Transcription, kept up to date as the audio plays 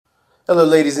Hello,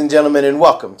 ladies and gentlemen, and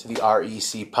welcome to the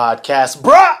REC Podcast,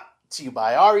 brought to you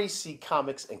by REC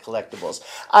Comics and Collectibles.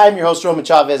 I'm your host, Roman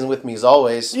Chavez, and with me, as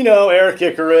always, Eric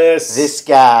Icarus. This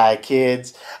guy,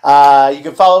 kids. You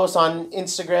can follow us on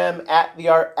Instagram at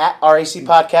REC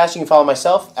Podcast. You can follow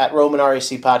myself at Roman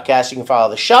REC Podcast. You can follow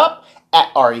the shop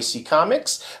at REC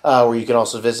Comics, where you can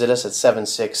also visit us at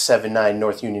 7679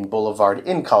 North Union Boulevard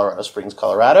in Colorado Springs,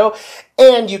 Colorado.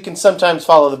 And you can sometimes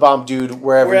follow the Bomb Dude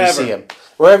wherever you see him.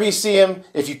 Wherever you see him,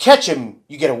 if you catch him,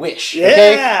 you get a wish. Yeah.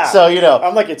 Okay? So,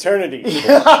 I'm like eternity.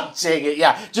 Take it.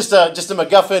 Yeah. Just a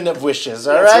MacGuffin of wishes.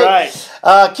 All That's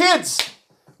right. Kids,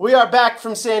 we are back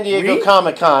from San Diego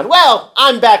Comic-Con. Well,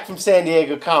 I'm back from San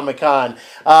Diego Comic-Con.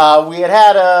 We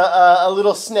had a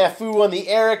little snafu on the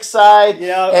Eric side.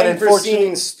 And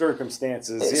unforeseen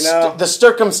circumstances, The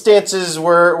circumstances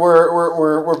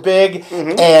were big,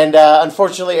 and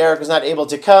unfortunately, Eric was not able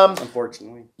to come.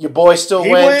 Unfortunately. Your boy still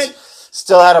went.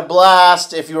 Still had a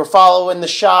blast. If you were following the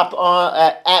shop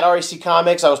at REC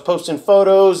Comics, I was posting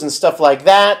photos and stuff like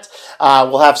that.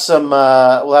 We'll have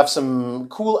some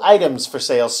cool items for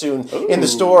sale soon in the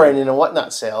store and in a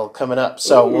whatnot sale coming up.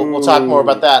 So we'll talk more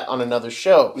about that on another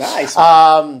show. Nice.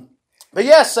 But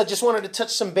yes, I just wanted to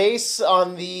touch some base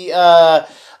on the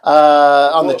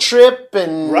trip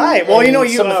and right. Well,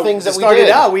 some of the things that we started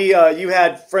did. out. You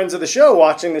had friends of the show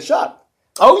watching the shop.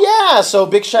 Oh yeah! So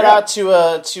big shout out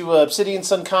to Obsidian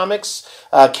Sun Comics,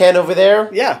 Ken over there.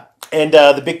 Yeah, and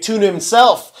the big tuna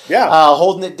himself. Yeah,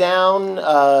 holding it down.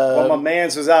 Well, my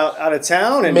man's was out of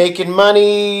town and making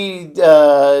money.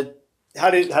 How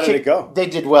did it go? They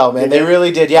did well, man. They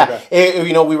really did. Yeah,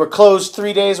 okay. We were closed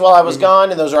 3 days while I was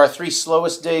gone, and those are our 3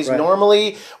 slowest days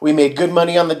normally. We made good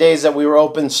money on the days that we were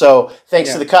open. So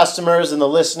thanks to the customers and the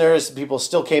listeners, people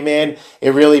still came in. It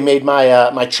really made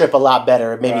my trip a lot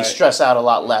better. It made me stress out a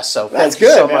lot less. So that's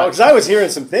good, so man. Because I was hearing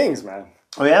some things, man.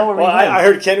 Oh yeah, I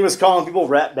heard Ken was calling people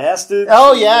rat bastards.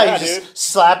 Oh yeah, he's just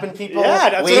slapping people,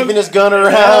 waving his gun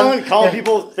around, calling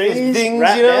people things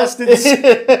rat bastards.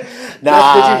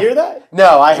 Nah, did you hear that?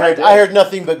 No, I heard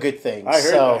nothing but good things. I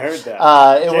heard that.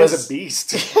 Ken's a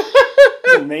beast. He's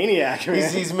a maniac,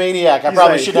 man. He's maniac. I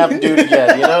probably should have him do it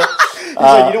again. He's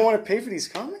like, you don't want to pay for these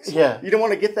comics? Yeah. You don't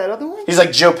want to get that other one? He's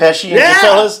like Joe Pesci in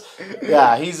Goodfellas.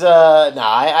 Yeah, he's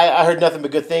I heard nothing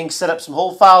but good things. Set up some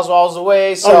hold files while I was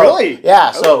away. So, oh, really?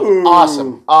 Yeah, so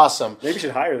awesome. Maybe you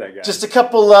should hire that guy. Just a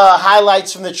couple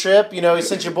highlights from the trip.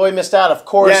 Since your boy missed out, of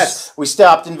course, we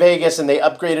stopped in Vegas and they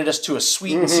upgraded us to a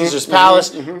suite in Caesar's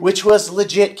Palace, which was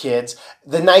legit, kids.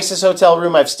 The nicest hotel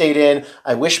room I've stayed in.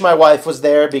 I wish my wife was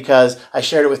there because I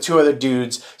shared it with 2 other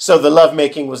dudes, so the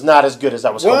lovemaking was not as good as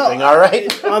I was hoping, all right?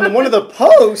 On one of the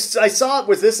posts, I saw,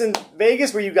 was this in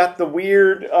Vegas where you got the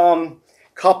weird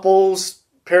couples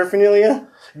paraphernalia?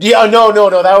 Yeah, no,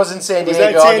 that was in San Diego.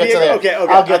 Was that San Diego? Okay. I'll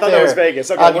I thought that was Vegas.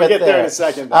 Okay, we'll get there in a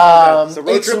second. So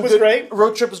road trip was great?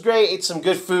 Road trip was great. Ate some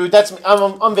good food. I'm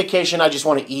on vacation. I just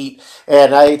want to eat.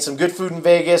 And I ate some good food in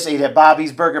Vegas. Ate at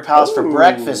Bobby's Burger Palace for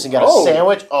breakfast and got a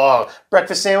sandwich. Oh,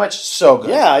 breakfast sandwich. So good.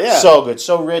 Yeah. So good.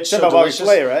 So rich. So delicious. Bobby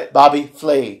Flay, right? Bobby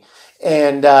Flay.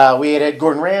 And we ate at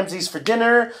Gordon Ramsay's for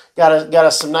dinner. Got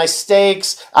us some nice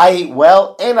steaks. I ate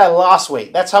well, and I lost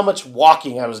weight. That's how much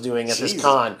walking I was doing at this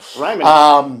con.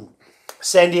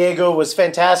 San Diego was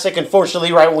fantastic.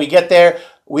 Unfortunately, right when we get there,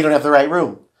 we don't have the right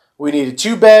room. We needed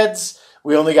 2 beds.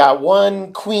 We only got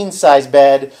 1 queen-size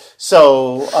bed.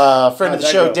 So, friend of the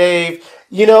show, Dave...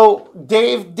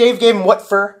 Dave gave him what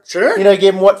fur? Sure. He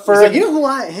gave him what fur. He's like, you know who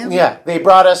I am? Yeah, they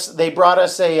brought us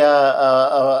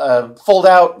a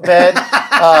fold-out bed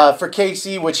for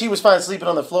Casey, which he was fine sleeping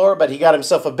on the floor, but he got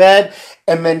himself a bed,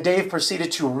 and then Dave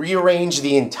proceeded to rearrange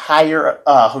the entire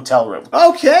hotel room.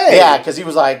 Okay. Yeah, because he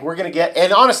was like, we're going to get,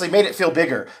 and honestly made it feel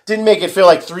bigger. Didn't make it feel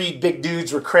like 3 big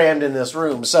dudes were crammed in this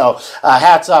room. So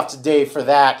hats off to Dave for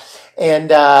that.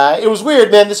 And it was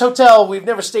weird, man. This hotel, we've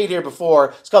never stayed here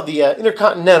before. It's called the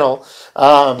Intercontinental.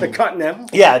 The Continental?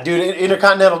 Yeah, dude,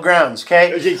 Intercontinental Grounds,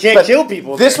 okay? You can't kill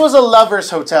people. This was a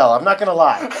lover's hotel. I'm not going to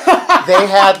lie. They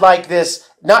had like this,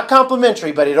 not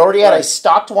complimentary, but it already had a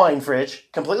stocked wine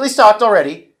fridge, completely stocked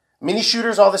already, mini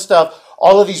shooters, all this stuff,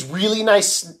 all of these really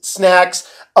nice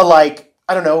snacks, like,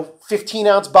 I don't know,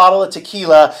 15-ounce bottle of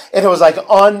tequila, and it was like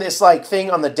on this like thing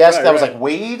on the desk that was like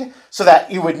weighed, so that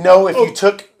you would know if you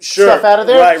took stuff out of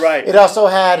there. Right. It also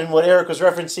had, and what Eric was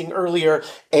referencing earlier,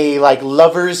 a like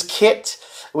lover's kit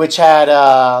which had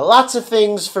lots of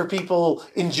things for people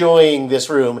enjoying this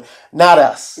room. Not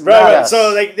us. Right. Us.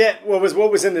 So like that. What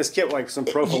was in this kit? Like some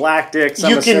prophylactics.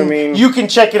 I'm assuming you can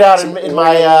check it out in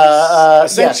my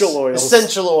essential oils.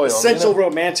 Essential oils. Essential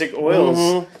romantic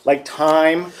oils like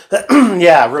thyme.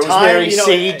 Yeah, rosemary,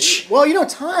 sage. Well,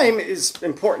 thyme is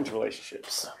important to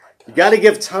relationships. You got to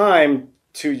give time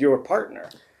to your partner.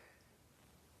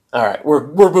 All right,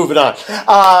 we're moving on,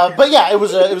 but yeah, it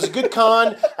was a good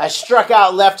con. I struck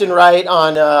out left and right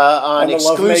on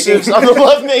exclusives on the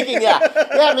lovemaking. Yeah,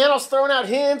 man, I was throwing out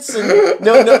hints and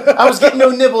no, I was getting no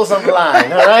nibbles on the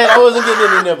line. All right, I wasn't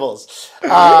getting any nibbles,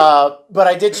 but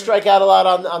I did strike out a lot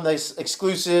on the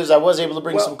exclusives. I was able to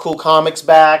bring some cool comics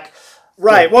back.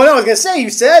 Right. Yeah. Well, no, I was gonna say you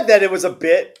said that it was a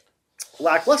bit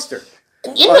lackluster.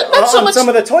 Yeah, not so much some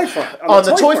of the toy front. On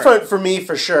the toy front, for me,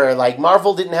 for sure. Like,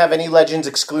 Marvel didn't have any Legends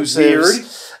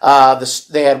exclusives. Weird.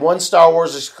 They had one Star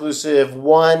Wars exclusive,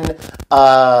 one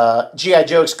G.I.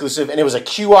 Joe exclusive, and it was a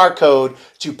QR code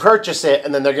to purchase it,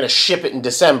 and then they're going to ship it in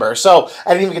December. So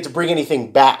I didn't even get to bring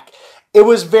anything back. It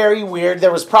was very weird.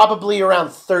 There was probably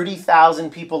around 30,000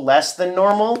 people less than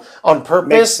normal on purpose.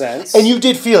 Makes sense. And you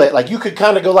did feel it. Like, you could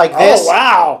kind of go like this. Oh,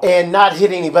 wow. And not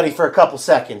hit anybody for a couple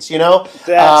seconds, That's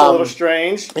a little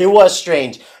strange. It was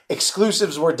strange.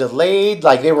 Exclusives were delayed.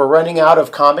 Like, they were running out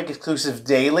of comic exclusives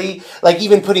daily. Like,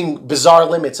 even putting bizarre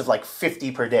limits of like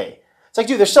 50 per day. It's like,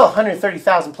 dude, there's still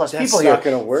 130,000 plus people here. That's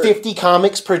not going to work. 50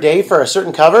 comics per day for a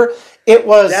certain cover.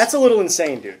 That's a little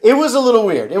insane, dude. It was a little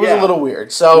weird. It was a little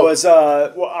weird. So was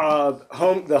the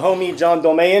homie John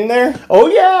Domey in there? Oh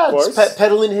yeah,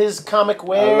 peddling his comic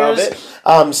wares.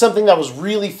 I love it. Something that was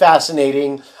really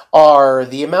fascinating are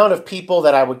the amount of people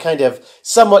that I would kind of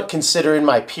somewhat consider in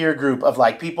my peer group of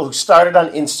like people who started on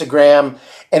Instagram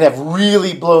and have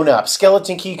really blown up.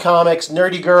 Skeleton Key Comics,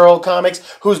 Nerdy Girl Comics,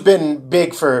 who's been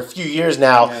big for a few years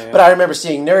now. Yeah. But I remember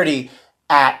seeing Nerdy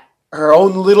at her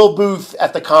own little booth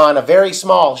at the con,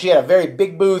 she had a very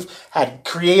big booth, had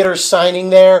creators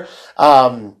signing there.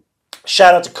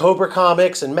 Shout out to Cobra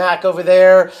Comics and Mac over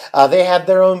there. They had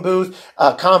their own booth.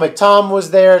 Comic Tom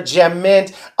was there, Gem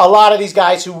Mint. A lot of these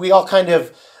guys who we all kind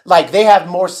of, like, they have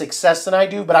more success than I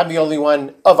do, but I'm the only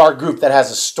one of our group that has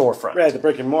a storefront. Right, the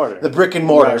brick and mortar.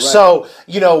 Right. So,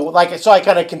 so I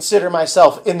kind of consider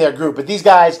myself in their group. But these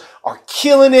guys are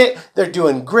killing it. They're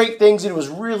doing great things. It was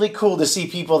really cool to see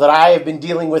people that I have been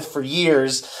dealing with for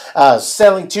years,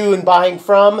 selling to and buying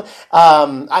from.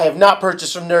 I have not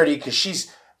purchased from Nerdy because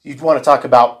you'd want to talk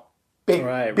about big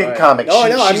comics. Oh,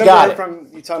 no, I remember from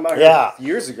you talking about her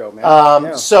years ago,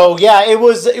 man. So, it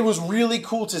was really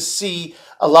cool to see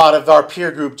a lot of our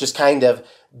peer group just kind of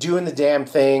doing the damn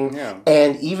thing,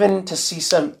 and even to see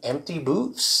some empty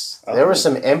booths. There were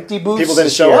some empty booths. People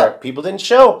didn't show up. People didn't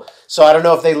show. So I don't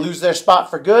know if they lose their spot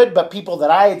for good, but people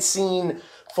that I had seen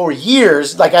for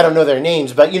years, like I don't know their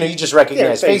names, but you just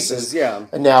recognize faces. Yeah.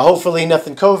 And now hopefully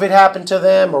nothing COVID happened to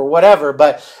them or whatever,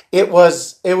 but it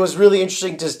was really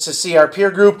interesting to see our peer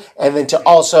group and then to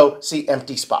also see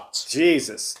empty spots.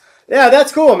 Jesus. Yeah,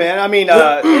 that's cool, man. I mean,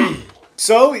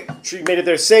 so you made it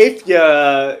there safe. Did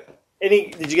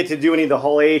you get to do any of the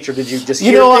Hall H, or did you just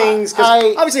hear things?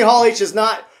 Because obviously Hall H is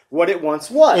not what it once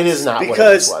was. It is not what it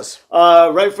once was.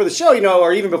 Because right before the show,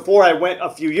 or even before I went a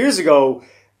few years ago,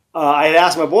 I had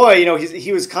asked my boy,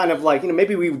 he was kind of like,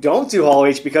 maybe we don't do Hall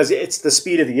H because it's the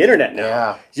speed of the internet now.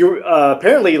 Yeah. You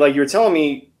apparently, like you were telling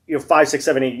me, 5, 6,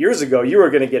 7, 8 years ago, you were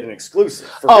going to get an exclusive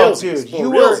for realsies. Dude,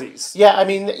 you were. Yeah, I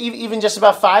mean, even just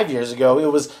about 5 years ago,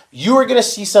 you were going to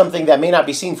see something that may not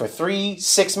be seen for 3,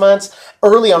 6 months.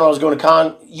 Early on, when I was going to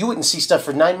con, you wouldn't see stuff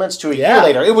for 9 months to a year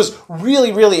later. It was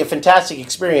really, really a fantastic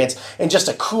experience and just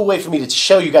a cool way for me to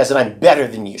show you guys that I'm better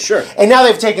than you. Sure. And now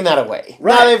they've taken that away.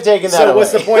 Right. Now they've taken that away. So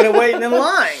what's the point of waiting in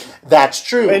line? That's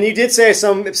true. And you did say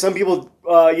some people,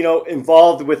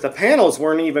 involved with the panels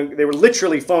they were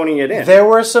literally phoning it in. There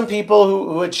were some people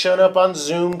who had shown up on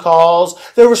Zoom calls.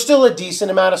 There were still a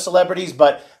decent amount of celebrities,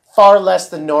 but far less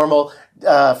than normal.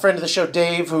 Friend of the show,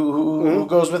 Dave, who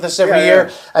goes with us every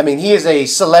year. I mean, he is a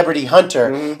celebrity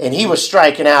hunter, and he was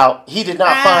striking out. He did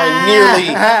not find nearly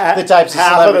the types of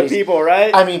half celebrities. Of the people,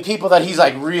 right? I mean, people that he's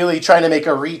like really trying to make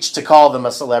a reach to call them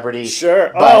a celebrity.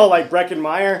 Sure. But, like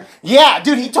Breckenmeyer? Yeah,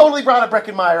 dude, he totally brought up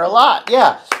Breckenmeyer a lot.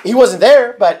 Yeah. He wasn't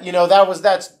there, but,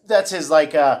 that's his,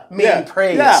 like, main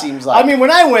prey, it seems like. I mean,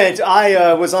 when I went,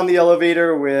 I was on the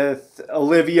elevator with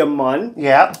Olivia Munn.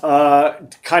 Yeah.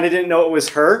 Kind of didn't know it was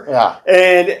her. Yeah.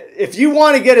 And if you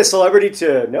want to get a celebrity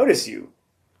to notice you,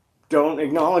 don't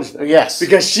acknowledge them. Yes.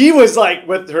 Because she was like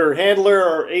with her handler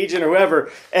or agent or whoever,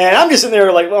 and I'm just sitting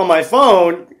there like on my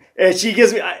phone, and she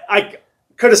gives me, I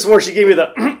could have swore she gave me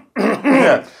the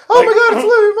Oh my God, it's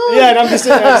Larry Moore. Yeah, and I just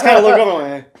kind of look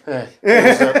over. Yeah,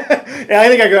 I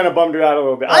think I kind of bummed her out a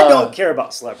little bit. I don't care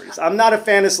about celebrities. I'm not a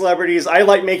fan of celebrities. I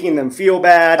like making them feel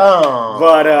bad.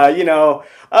 But you know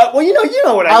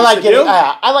what I like getting.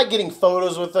 I like getting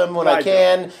photos with them when I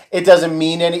can. It doesn't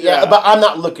mean any. Yeah, but I'm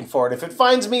not looking for it. If it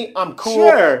finds me, I'm cool.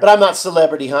 Sure. But I'm not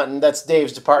celebrity hunting. That's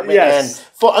Dave's department. Yes. And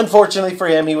unfortunately for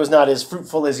him, he was not as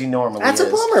fruitful as he normally is. That's a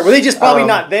bummer. Were they just probably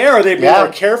not there? Or they be more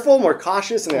careful, more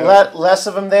cautious? And less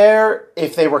of them there.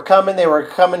 If they were coming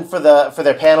for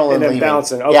their panel and leaving.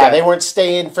 Bouncing. Okay. Yeah, they weren't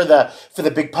staying for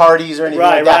the big parties or anything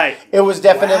like that. Right. It was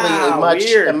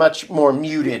definitely a much more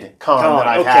muted con that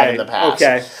I've had in the past.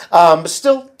 Okay. But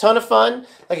still, ton of fun.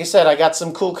 Like I said, I got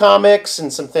some cool comics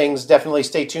and some things. Definitely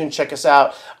stay tuned. Check us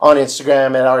out on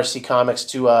Instagram at RC Comics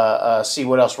to see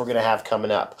what else we're going to have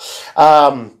coming up.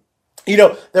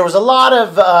 There was a lot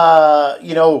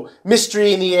of,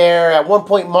 mystery in the air. At one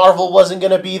point, Marvel wasn't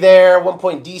going to be there. At one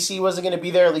point, DC wasn't going to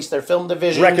be there, at least their film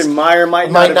division. Breckenmeyer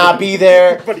might not be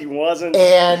there. But he wasn't.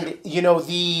 And,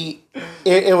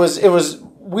 it was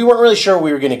we weren't really sure what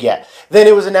we were going to get. Then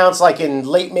it was announced like in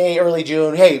late May, early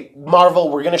June, hey,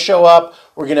 Marvel, we're going to show up.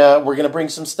 We're going to bring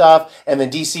some stuff. And then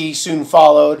DC soon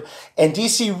followed. And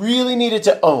DC really needed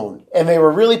to own. And they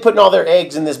were really putting all their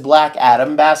eggs in this Black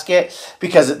Adam basket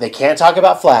because they can't talk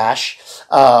about Flash.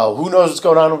 Who knows what's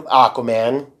going on with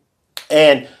Aquaman.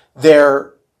 And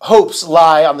their hopes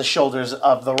lie on the shoulders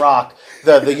of The Rock,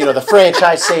 the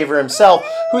franchise saver himself,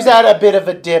 who's had a bit of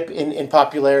a dip in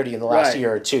popularity in the last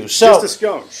year or two. So just a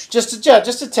scotch, just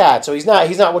a tad. So he's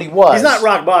not what he was. He's not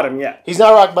rock bottom yet. He's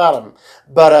not rock bottom,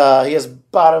 but he has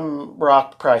bottom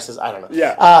rock prices. I don't know.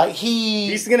 Yeah.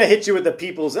 He's gonna hit you with the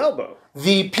people's elbow.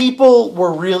 The people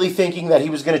were really thinking that he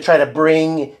was going to try to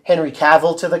bring Henry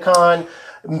Cavill to the con.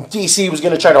 DC was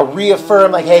going to try to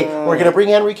reaffirm, like, hey, we're going to bring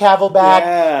Henry Cavill back.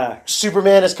 Yeah.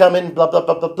 Superman is coming, blah, blah,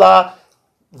 blah, blah, blah.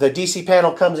 The DC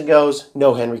panel comes and goes,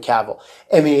 no Henry Cavill.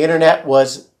 And the internet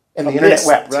wept.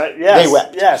 Right? Yes. They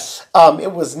wept. Yes.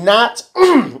 It was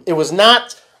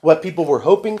not what people were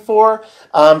hoping for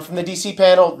from the DC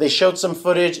panel. They showed some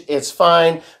footage. It's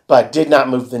fine, but did not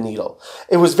move the needle.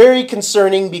 It was very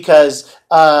concerning because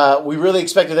we really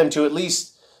expected them to at least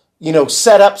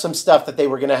set up some stuff that they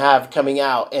were going to have coming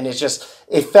out. And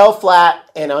it fell flat.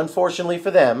 And unfortunately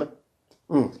for them,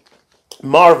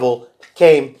 Marvel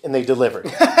came and they delivered.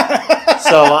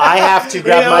 So I have to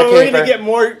grab my paper. We're going to get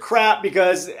more crap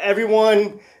because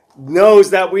everyone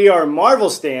knows that we are Marvel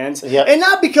stans. Yep. And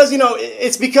not because,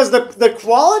 it's because the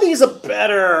quality is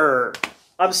better.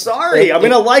 I'm sorry. I'm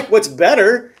going to like what's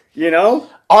better,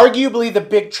 Arguably, the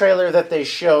big trailer that they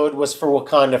showed was for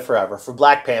Wakanda Forever, for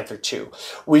Black Panther 2.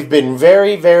 We've been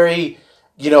very, very,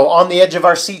 on the edge of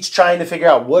our seats trying to figure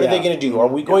out what are they going to do. Are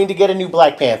we going to get a new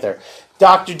Black Panther?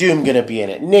 Dr. Doom going to be in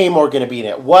it? Namor going to be in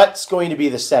it? What's going to be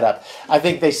the setup? I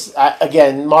think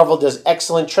Marvel does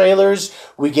excellent trailers.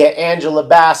 We get Angela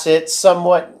Bassett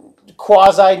somewhat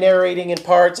quasi-narrating in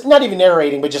parts. Not even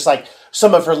narrating, but just like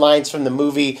some of her lines from the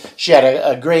movie. She had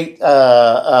a great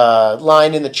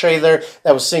line in the trailer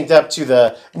that was synced up to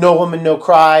the No Woman, No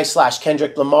Cry /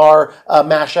 Kendrick Lamar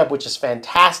mashup, which is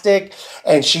fantastic.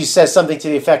 And she says something to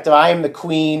the effect of, I am the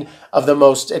queen of the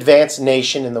most advanced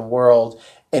nation in the world,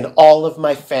 and all of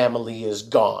my family is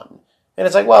gone. And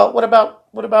it's like, well, what about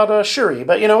Shuri?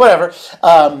 But, whatever.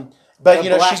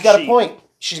 She's got a point.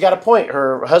 She's got a point.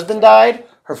 Her husband died.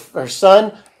 Her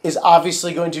son is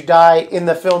obviously going to die in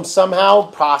the film somehow,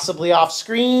 possibly off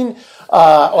screen.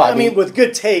 I mean, with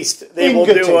good taste, they will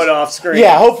do it off screen.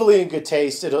 Yeah, hopefully in good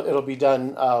taste, it'll be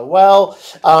done well.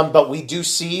 But we do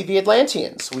see the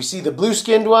Atlanteans. We see the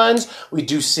blue-skinned ones. We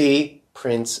do see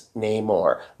Prince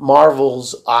Namor,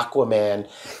 Marvel's Aquaman,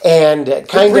 and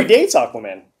kind of predates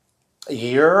Aquaman.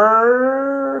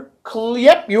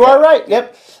 Yep, you are right.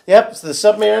 Yep. So the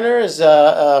Submariner is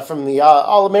from the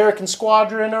All-American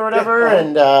Squadron or whatever,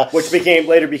 and which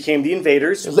later became the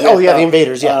Invaders. The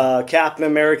Invaders. Yeah, Captain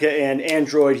America and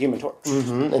Android Human Torch,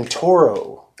 and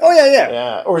Toro. Oh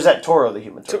yeah. Or is that Toro the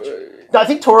Human Torch? No, I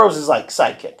think Toro's is like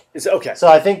sidekick. Is it okay? So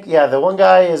I think the one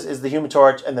guy is the Human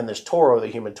Torch, and then there's Toro the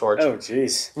Human Torch. Oh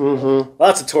jeez. Mm-hmm.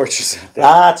 Lots of torches.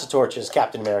 Lots of torches.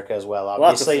 Captain America as well.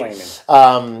 Obviously. Lots of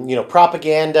flaming.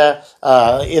 Propaganda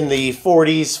in the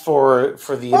 40s for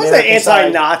the American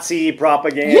anti-Nazi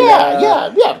propaganda.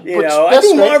 Yeah. I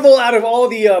think Marvel, out of all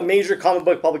the major comic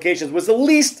book publications, was the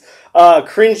least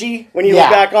cringy when you look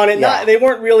back on it. Yeah. They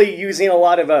weren't really using a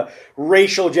lot of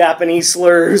racial Japanese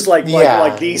slurs like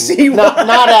DC.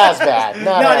 Not as bad.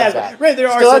 Not as bad. Right, there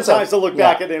are some times to look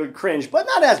back and they would cringe, but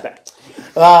not as bad.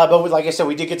 But like I said,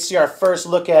 we did get to see our first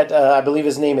look at, I believe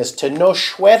his name is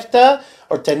Tenoch Huerta,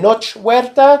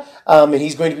 and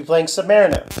he's going to be playing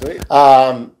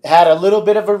Submariner. Had a little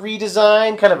bit of a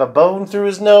redesign, kind of a bone through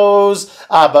his nose,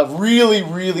 but really,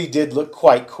 really did look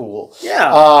quite cool.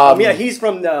 Yeah, he's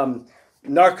from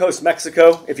Narcos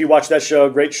Mexico. If you watch that show,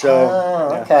 great show.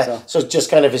 Okay, so it's just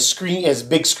kind of his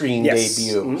big screen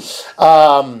debut.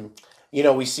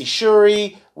 Mm-hmm. We see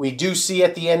Shuri. We do see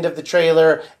at the end of the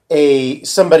trailer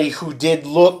somebody who did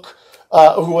look,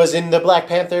 who was in the Black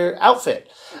Panther outfit.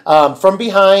 From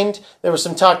behind, there was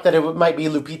some talk that it might be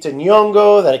Lupita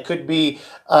Nyong'o, that it could be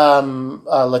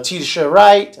Letitia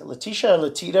Wright, who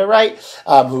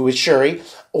is Shuri,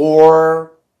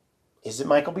 or is it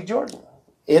Michael B. Jordan?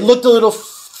 It looked a little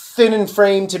thin and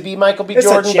framed to be Michael B.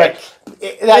 Jordan, but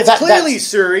it's clearly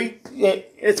Shuri.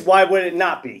 It's why would it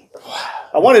not be?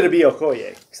 I wanted it to be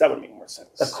Okoye because that would make more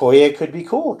sense. Okoye could be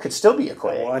cool. It could still be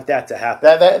Okoye. I want that to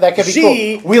happen. That could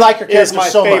be cool. We like her character so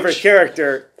much. She is my favorite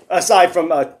character. Aside from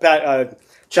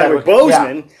Chadwick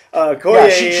Boseman,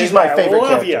 Okoye she's my favorite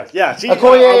character. Yeah,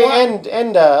 Okoye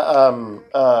and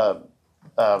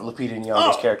Lupita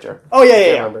Nyong'o's character. Oh yeah, I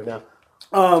can't remember now.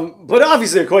 But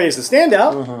obviously Okoye is the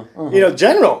standout.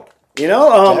 General.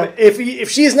 If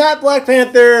she's not Black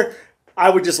Panther, I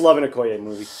would just love an Okoye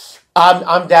movie.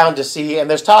 I'm down to see, and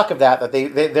there's talk of that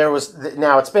there was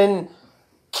now it's been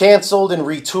canceled and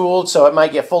retooled, so it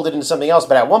might get folded into something else.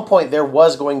 But at one point, there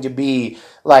was going to be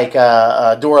like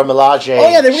a Dora Milaje. Oh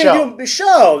yeah, they were going to do a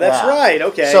show. That's right.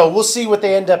 Okay. So we'll see what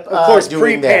they end up. Of course,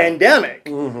 doing pre-pandemic,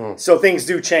 so things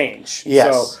do change.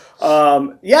 Yes.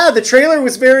 So, the trailer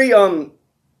was very,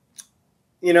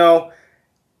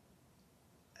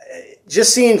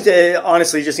 just seeing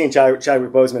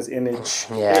Chadwick Boseman's image.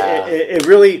 Yeah. It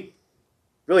really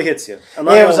hits you. It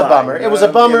was a bummer. It was a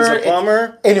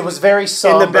bummer. And it was very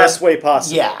somber. In the best way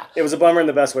possible. Yeah. It was a bummer in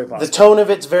the best way possible. The tone of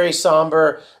it's very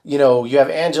somber. You have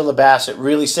Angela Bassett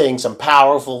really saying some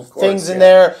powerful things in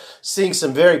there, seeing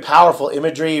some very powerful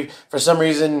imagery. For some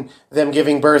reason, them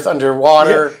giving birth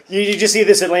underwater. Yeah. You just see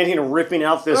this Atlantean ripping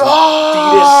out this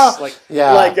fetus,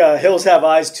 like Hills Have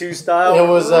Eyes 2 style. It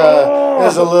was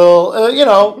a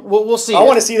little, we'll see. I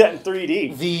want to see that in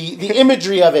 3D. The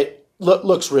imagery of it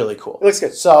looks really cool. It looks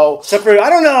good. So, except for,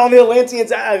 I don't know, the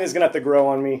Atlanteans, it's going to have to grow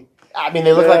on me. I mean,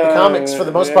 they look like the comics for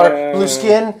the most part. Blue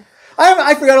skin.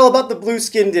 I forgot all about the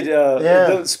blue-skinned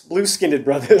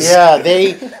brothers. Yeah,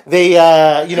 they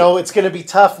it's going to be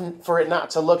tough for it not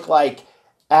to look like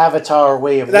Avatar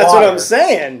Way of Water. That's what I'm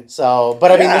saying. So,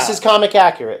 but I mean, this is comic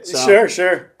accurate. So.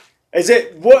 Sure. Is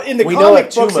it, in the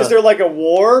comic books, is there like a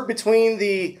war between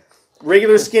the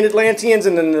regular skinned Atlanteans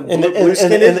and then the blue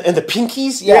skinned and the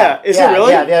pinkies? Yeah. Is it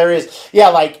really? Yeah, there is. Yeah,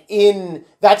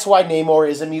 that's why Namor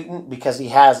is a mutant, because he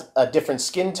has a different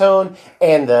skin tone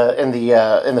and the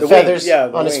feathers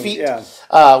on his feet,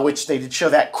 which they did show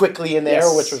that quickly in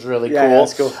there, which was really cool. Yeah,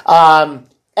 that's cool.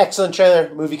 Excellent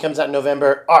trailer. Movie comes out in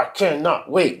November. I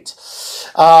cannot wait. It's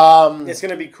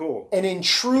going to be cool. And in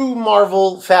true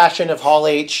Marvel fashion of Hall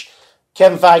H,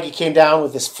 Kevin Feige came down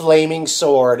with this flaming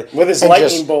sword. With his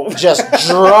lightning bolt. Just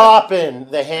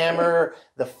dropping the hammer,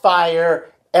 the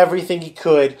fire, everything he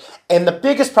could. And the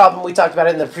biggest problem, we talked about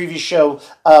it in the previous show,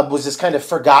 was this kind of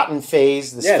forgotten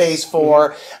phase, Phase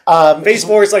 4. Phase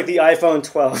 4 is like the iPhone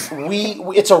 12.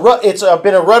 It's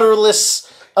been a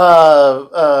rudderless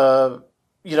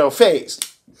phase.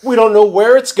 We don't know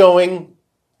where it's going.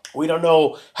 We don't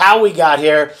know how we got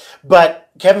here, but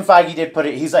Kevin Feige did put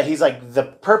it. He's like the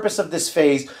purpose of this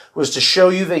phase was to show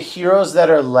you the heroes that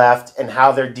are left and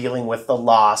how they're dealing with the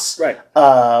loss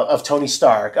of Tony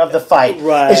Stark, of the fight.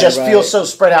 It just feels so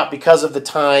spread out because of the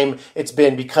time it's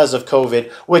been, because of COVID,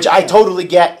 which I totally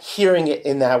get hearing it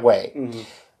in that way. Mm-hmm.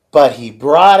 But he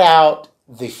brought out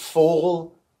the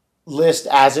full list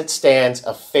as it stands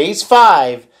of Phase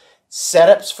 5.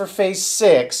 Setups for Phase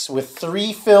 6, with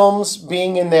 3 films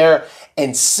being in there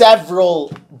and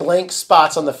several blank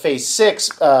spots on the Phase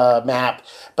 6 map.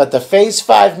 But the Phase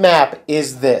 5 map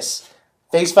is this.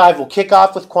 Phase 5 will kick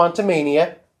off with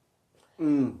Quantumania,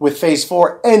 with Phase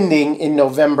 4 ending in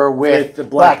November with the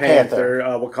Black Panther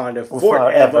Wakanda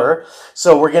Forever.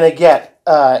 So we're going to get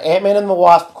Ant-Man and the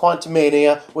Wasp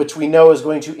Quantumania, which we know is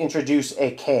going to introduce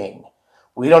a Kang.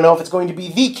 We don't know if it's going to be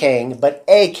the Kang, but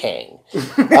a Kang.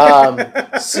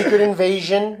 Secret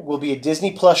Invasion will be a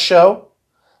Disney Plus show.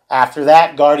 After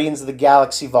that, Guardians of the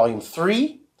Galaxy Volume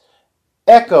 3.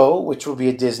 Echo, which will be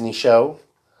a Disney show.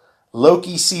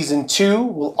 Loki Season 2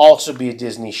 will also be a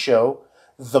Disney show.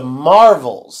 The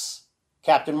Marvels,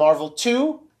 Captain Marvel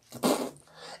 2,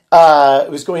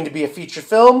 it was going to be a feature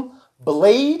film.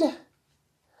 Blade,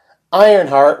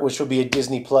 Ironheart, which will be a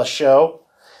Disney Plus show,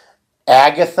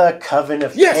 Agatha, Coven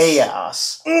of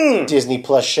Chaos, Disney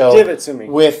Plus show. Give it to me.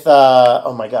 With,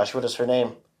 oh my gosh, what is her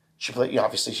name? She played,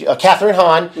 obviously, Catherine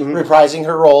Hahn, reprising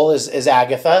her role as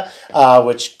Agatha,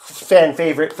 which fan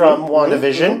favorite from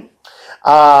WandaVision.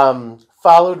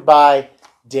 Followed by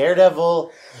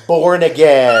Daredevil, Born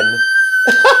Again.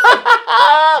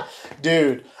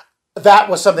 Dude, that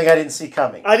was something I didn't see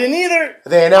coming. I didn't either.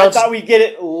 They announced. I thought we'd get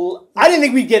it. I didn't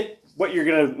think we'd get what you're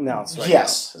going to announce right now.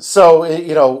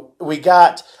 So, we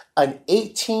got an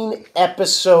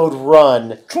 18-episode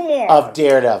run of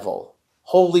Daredevil.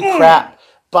 Holy crap.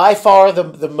 By far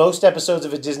the most episodes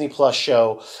of a Disney Plus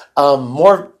show.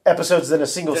 More episodes than a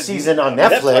single season on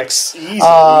Netflix.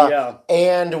 Easily,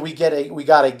 And we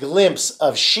got a glimpse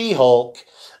of She-Hulk,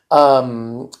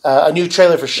 a new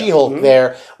trailer for She-Hulk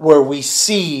there, where we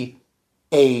see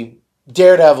a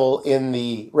Daredevil in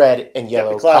the red and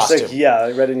yellow classic,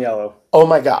 costume. red and yellow. Oh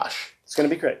my gosh. It's going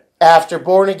to be great. After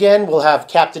Born Again, we'll have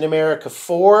Captain America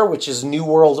 4, which is New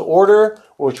World Order,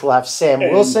 which will have Sam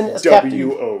Wilson as Captain.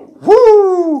 W.O.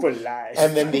 Woo! For life.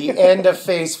 And then the end of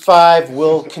Phase 5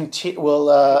 will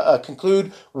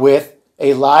conclude with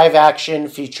a live-action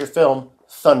feature film,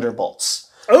 Thunderbolts.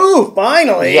 Oh,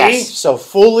 finally! Yes, so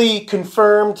fully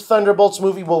confirmed Thunderbolts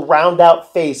movie will round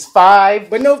out Phase 5.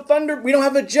 But no Thunder, we don't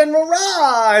have a General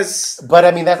Ross. But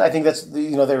I mean, I think that's,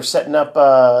 they're setting up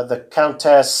the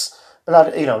Countess,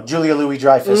 Julia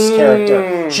Louis-Dreyfus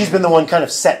character. She's been the one kind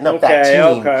of setting up that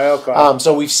team. Okay.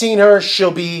 So we've seen her.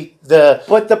 She'll be the...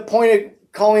 But the point of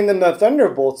calling them the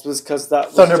Thunderbolts was because that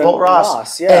was Thunderbolt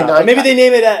Ross. Yeah. And maybe they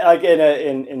name it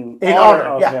in honor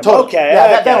of him. Totally. Okay.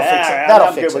 Yeah,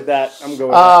 that'll fix it. I'm good with that. I'm good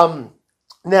with that.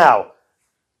 Now,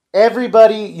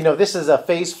 everybody, this is a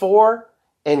Phase 4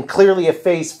 and clearly a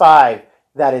Phase 5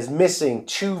 that is missing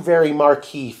two very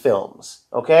marquee films,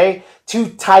 okay? Two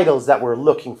titles that we're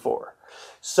looking for.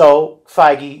 So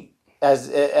Feige,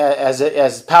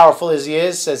 as powerful as he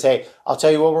is, says, hey, I'll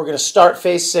tell you what we're going to start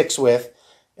Phase 6 with,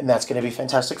 and that's going to be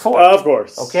Fantastic Four. Of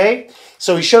course. Okay?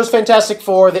 So he shows Fantastic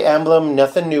Four, the emblem,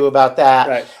 nothing new about that.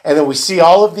 Right. And then we see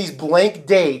all of these blank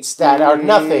dates that are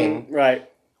nothing. Right.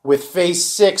 With Phase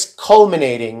 6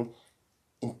 culminating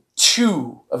in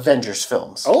 2 Avengers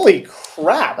films. Holy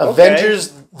crap.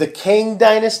 Avengers, the Kang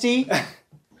Dynasty,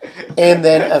 and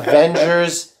then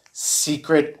Avengers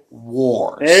Secret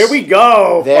Wars. There we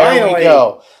go. Finally. We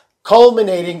go.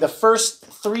 Culminating, the first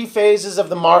 3 phases of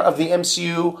the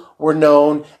MCU were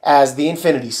known as the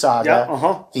Infinity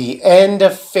Saga. The end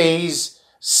of Phase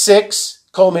 6,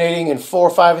 culminating in 4,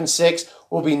 5, and 6,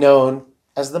 will be known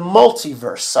as the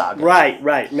Multiverse Saga.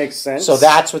 Right. Makes sense. So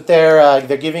that's what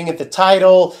they're giving it the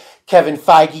title. Kevin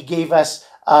Feige gave us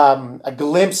a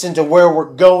glimpse into where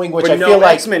we're going, which I feel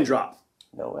like... X-Men drop.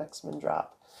 No X-Men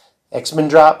drop. X-Men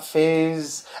drop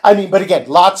Phase... but again,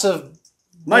 lots of...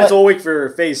 Might as well wait for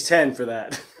Phase 10 for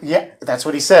that. Yeah, that's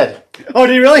what he said. Oh,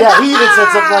 did he really? Yeah, he even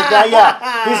said something like that,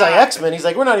 yeah. He's like, X-Men? He's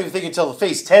like, we're not even thinking until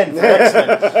Phase 10 for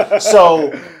X-Men.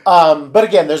 So, but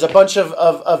again, there's a bunch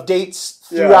of dates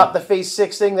throughout the Phase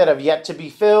 6 thing that have yet to be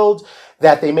filled,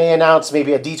 that they may announce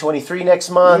maybe at D23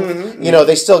 next month.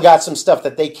 They still got some stuff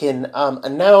that they can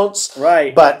announce.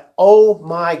 Right. But, oh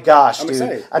my gosh, I'm dude.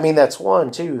 excited. I mean, that's 1,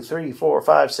 2, 3, 4,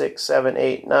 5, 6, 7,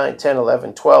 8, 9, 10,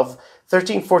 11, 12,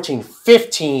 13, 14,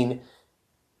 15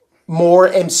 more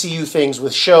MCU things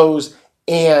with shows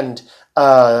and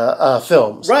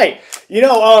films. Right.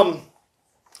 I'm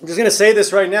just going to say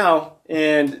this right now,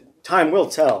 and time will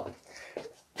tell.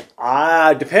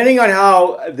 Depending on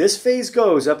how this phase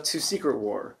goes up to Secret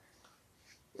War,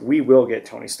 we will get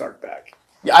Tony Stark back.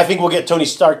 I think we'll get Tony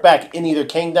Stark back in either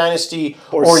Kang Dynasty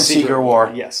or in Secret War.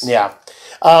 Yes. Yeah.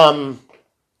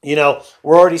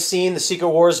 We're already seeing the Secret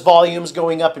Wars volumes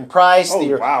going up in price.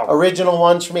 Original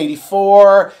ones from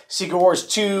 84. Secret Wars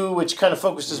 2, which kind of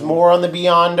focuses more on the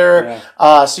Beyonder.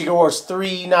 Yeah. Secret Wars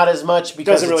 3, not as much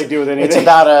because doesn't really do with anything. It's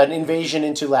about an invasion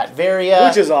into Latveria.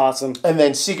 Which is awesome. And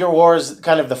then Secret Wars,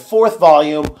 kind of the 4th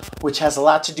volume, which has a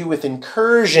lot to do with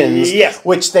incursions,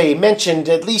 which they mentioned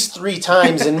at least 3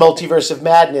 times in Multiverse of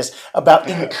Madness about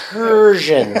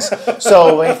incursions.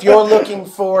 So if you're looking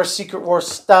for Secret Wars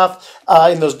stuff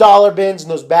in those dollar bins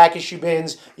and those back issue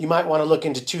bins, you might want to look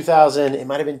into 2000. It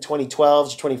might have been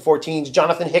 2012 to 2014's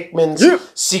Jonathan Hickman's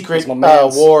Secret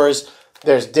Wars.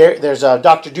 There's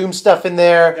Doctor Doom stuff in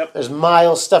there. Yep. There's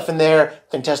Miles stuff in there.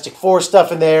 Fantastic Four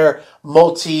stuff in there.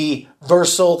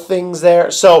 Multiversal things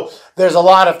there. So there's a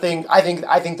lot of things. I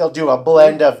think they'll do a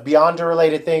blend of Beyonder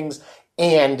related things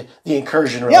and the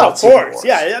incursion related. Yeah, of course.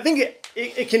 Yeah, I think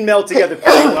it can meld together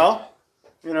pretty well.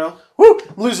 You know? Woo!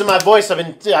 I'm losing my voice.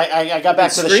 I got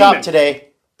back to the shop today.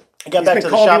 He's been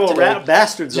calling me rat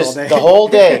bastards just all day. The whole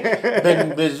day.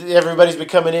 Everybody's been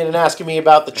coming in and asking me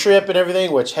about the trip and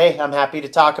everything, which, hey, I'm happy to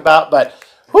talk about, but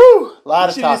whew, a lot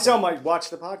of talking. You should tell me watch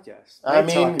the podcast.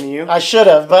 Talking to you. I should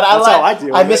have, but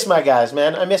I miss my guys,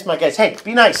 man. I miss my guys. Hey,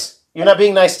 be nice. You're not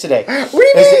being nice today. What do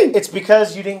you mean? It's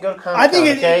because you didn't go to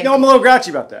Comic-Con, I'm a little grouchy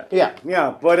about that. Yeah.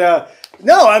 Yeah, but,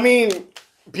 no, I mean...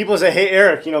 People say, hey,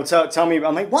 Eric, tell me.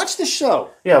 I'm like, watch the show.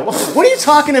 Yeah. What are you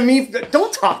talking to me?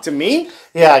 Don't talk to me.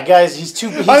 Yeah, guys,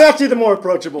 I'm actually the more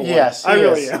approachable one. Yes, I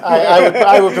really am.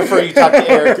 I would prefer you talk to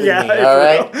Eric than me, all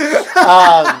right?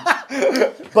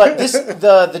 But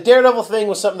the Daredevil thing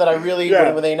was something that I really,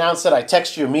 when they announced it, I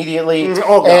texted you immediately.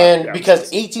 Oh, God.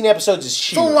 Because 18 episodes is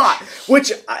huge. It's a lot,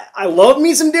 which I love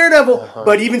me some Daredevil,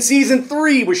 but even season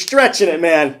 3 was stretching it,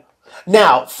 man.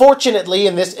 Now, fortunately,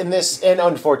 in this, and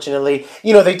unfortunately,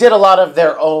 they did a lot of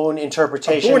their own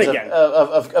interpretations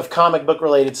of comic book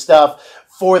related stuff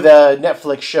for the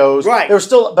Netflix shows. Right. There was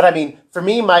still, but I mean, for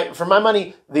my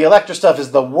money, the Elektra stuff is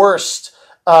the worst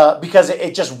because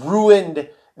it just ruined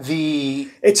the.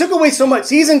 It took away so much.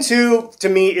 Season 2 to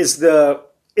me is the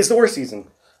worst season.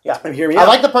 Yeah, and hear me out. I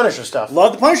like the Punisher stuff.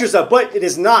 Love the Punisher stuff, but it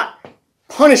is not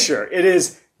Punisher. It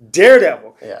is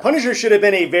Daredevil. Yeah. Punisher should have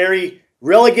been a very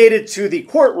relegated to the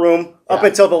courtroom up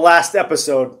until the last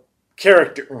episode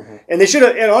character. Mm-hmm. And they should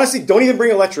have, and honestly, don't even bring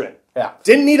Elektra in. Yeah.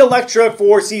 Didn't need Elektra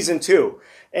for season 2.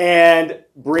 And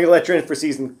bring Elektra in for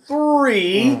season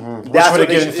 3. Mm-hmm. That's what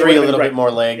would have given 3 a little bit more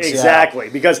legs. Exactly.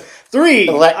 Yeah. Because 3,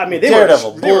 they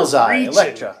Daredevil, Bullseye,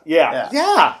 Elektra.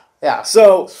 Yeah.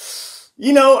 So,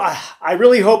 I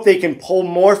really hope they can pull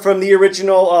more from the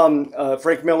original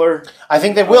Frank Miller. I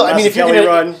think they will. I mean, if you're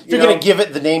going to give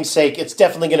it the namesake, it's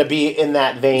definitely going to be in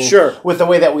that vein. Sure. With the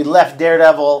way that we left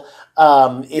Daredevil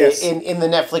in the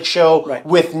Netflix show, right.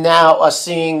 With now us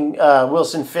seeing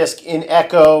Wilson Fisk in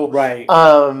Echo, right?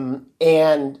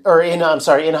 In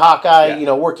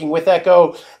Hawkeye, working with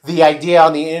Echo. The idea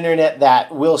on the internet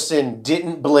that Wilson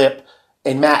didn't blip.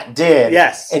 And Matt did.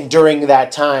 Yes. And during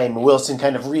that time, Wilson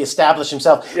kind of reestablished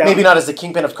himself. Yeah. Maybe not as the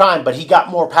kingpin of crime, but he got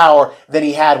more power than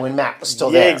he had when Matt was still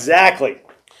there. Yeah, exactly.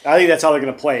 I think that's how they're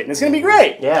going to play it. And it's going to be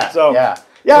great. Yeah. So, yeah,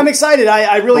 I'm excited.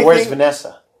 I really where's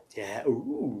Vanessa? Yeah.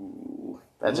 Ooh.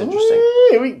 That's interesting.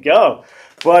 Here we go.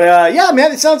 But,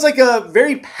 man, it sounds like a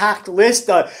very packed list.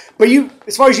 But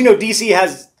as far as you know,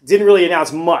 DC didn't really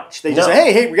announce much. They just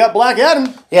say, hey, we got Black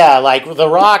Adam. Yeah, like The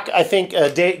Rock, I think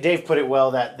Dave put it well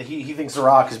that he thinks The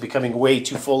Rock is becoming way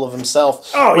too full of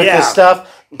himself with this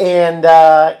stuff. And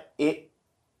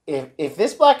if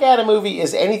this Black Adam movie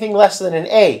is anything less than an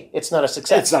A, it's not a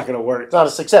success. It's not going to work. It's not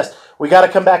a success. We got to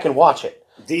come back and watch it.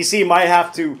 DC might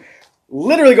have to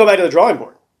literally go back to the drawing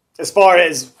board as far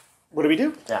as, what do we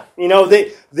do? Yeah.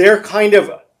 They're kind of...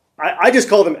 I just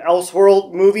call them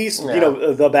Elseworld movies. Yeah.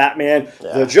 The Batman,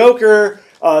 the Joker.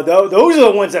 Those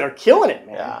are the ones that are killing it,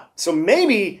 man. Yeah. So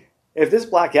maybe if this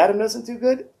Black Adam doesn't do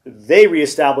good, they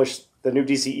reestablish the new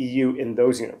DCEU in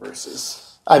those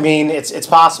universes. I mean, it's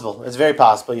possible. It's very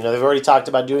possible. They've already talked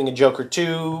about doing a Joker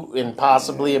 2 and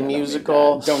possibly a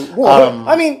musical.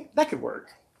 That could work.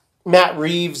 Matt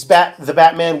Reeves' the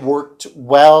Batman worked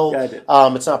well. Yeah, it did.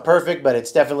 It's not perfect, but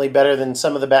it's definitely better than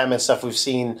some of the Batman stuff we've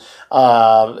seen.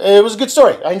 It was a good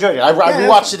story. I enjoyed it. I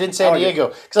rewatched it in San Diego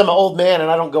because I'm an old man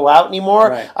and I don't go out anymore.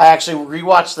 Right. I actually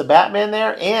rewatched the Batman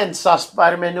there and saw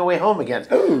Spider-Man No Way Home again.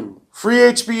 Ooh. Free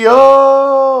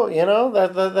HBO.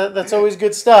 That's always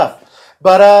good stuff.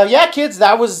 But kids,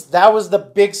 that was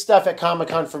the big stuff at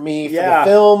Comic-Con for me for the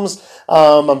films.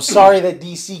 I'm sorry that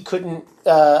DC couldn't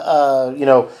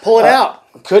pull it out.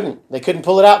 They couldn't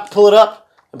pull it out, pull it up,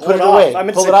 and put it away. I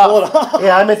meant to say pull it off.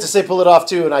 Yeah, I meant to say pull it off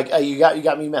too, and you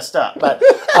got me messed up. But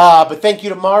but thank you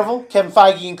to Marvel, Kevin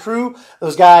Feige and crew.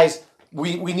 Those guys,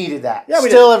 we needed that. Yeah,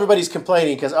 still everybody's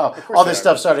complaining because all this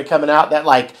stuff started coming out that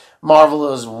like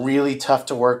Marvel is really tough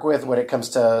to work with when it comes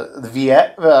to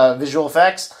the visual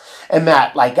effects. And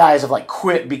Matt, guys have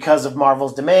quit because of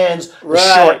Marvel's demands, the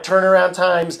short turnaround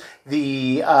times,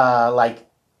 the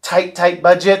tight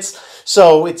budgets.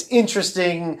 So it's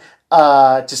interesting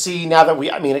to see now that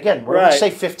what did we say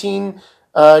 15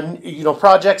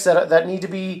 projects that need to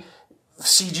be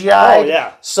CGI. Oh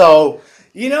yeah. So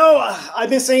I've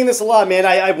been saying this a lot, man.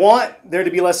 I want there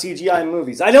to be less CGI in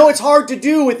movies. I know it's hard to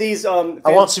do with these. I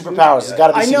want superpowers. It's got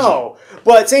to be CGI. I know,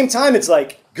 but at the same time, it's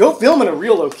go film in a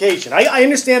real location. I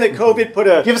understand that COVID put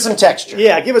give us some texture.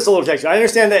 Yeah, give us a little texture. I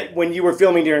understand that when you were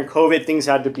filming during COVID, things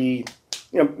had to be,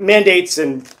 mandates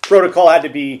and protocol had to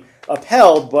be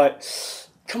upheld. But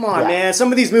Come on, man.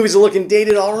 Some of these movies are looking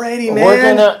dated already,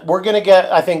 man. We're gonna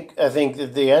get. I think at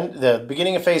the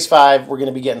beginning of Phase 5, we're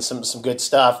gonna be getting some good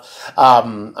stuff.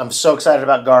 I'm so excited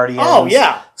about Guardians. Oh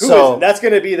yeah, that's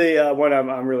gonna be the one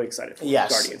I'm really excited for.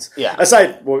 Yes, Guardians. Yeah.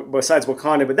 Besides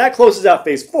Wakanda, but that closes out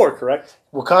Phase 4, correct?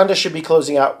 Wakanda should be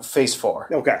closing out Phase 4.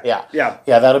 Okay. Yeah.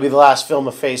 That'll be the last film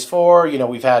of Phase 4.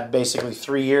 We've had basically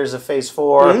 3 years of Phase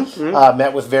 4.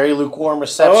 Met with very lukewarm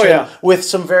reception with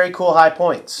some very cool high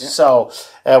points. Yeah. So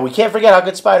we can't forget how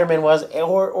good Spider-Man was,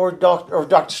 or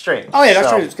Doctor Strange. Oh yeah, Doctor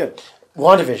Strange was good.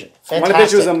 WandaVision, fantastic.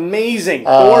 WandaVision was amazing.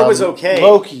 Thor was okay.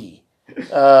 Loki.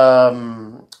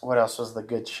 What else was the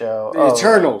good show?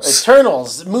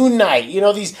 Eternals. Moon Knight.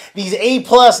 These A+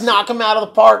 knock them out of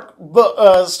the park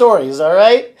stories. All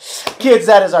right, kids,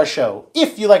 that is our show.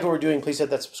 If you like what we're doing, please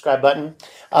hit that subscribe button.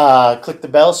 Click the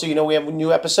bell so you know we have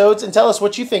new episodes, and tell us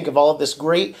what you think of all of this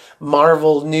great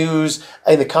Marvel news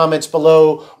in the comments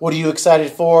below. What are you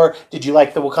excited for? Did you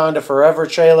like the Wakanda Forever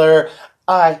trailer?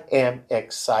 I am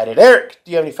excited. Eric,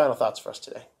 do you have any final thoughts for us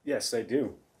today? Yes, I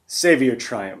do. Savor your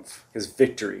triumph, because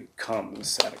victory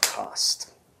comes at a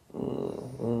cost.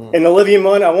 And Olivia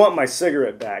Munn, I want my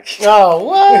cigarette back. Oh,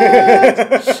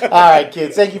 what? All right,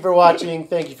 kids. Thank you for watching.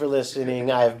 Thank you for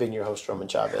listening. I have been your host, Roman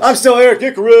Chavez. I'm still Eric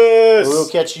Icarus. We'll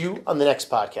catch you on the next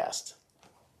podcast.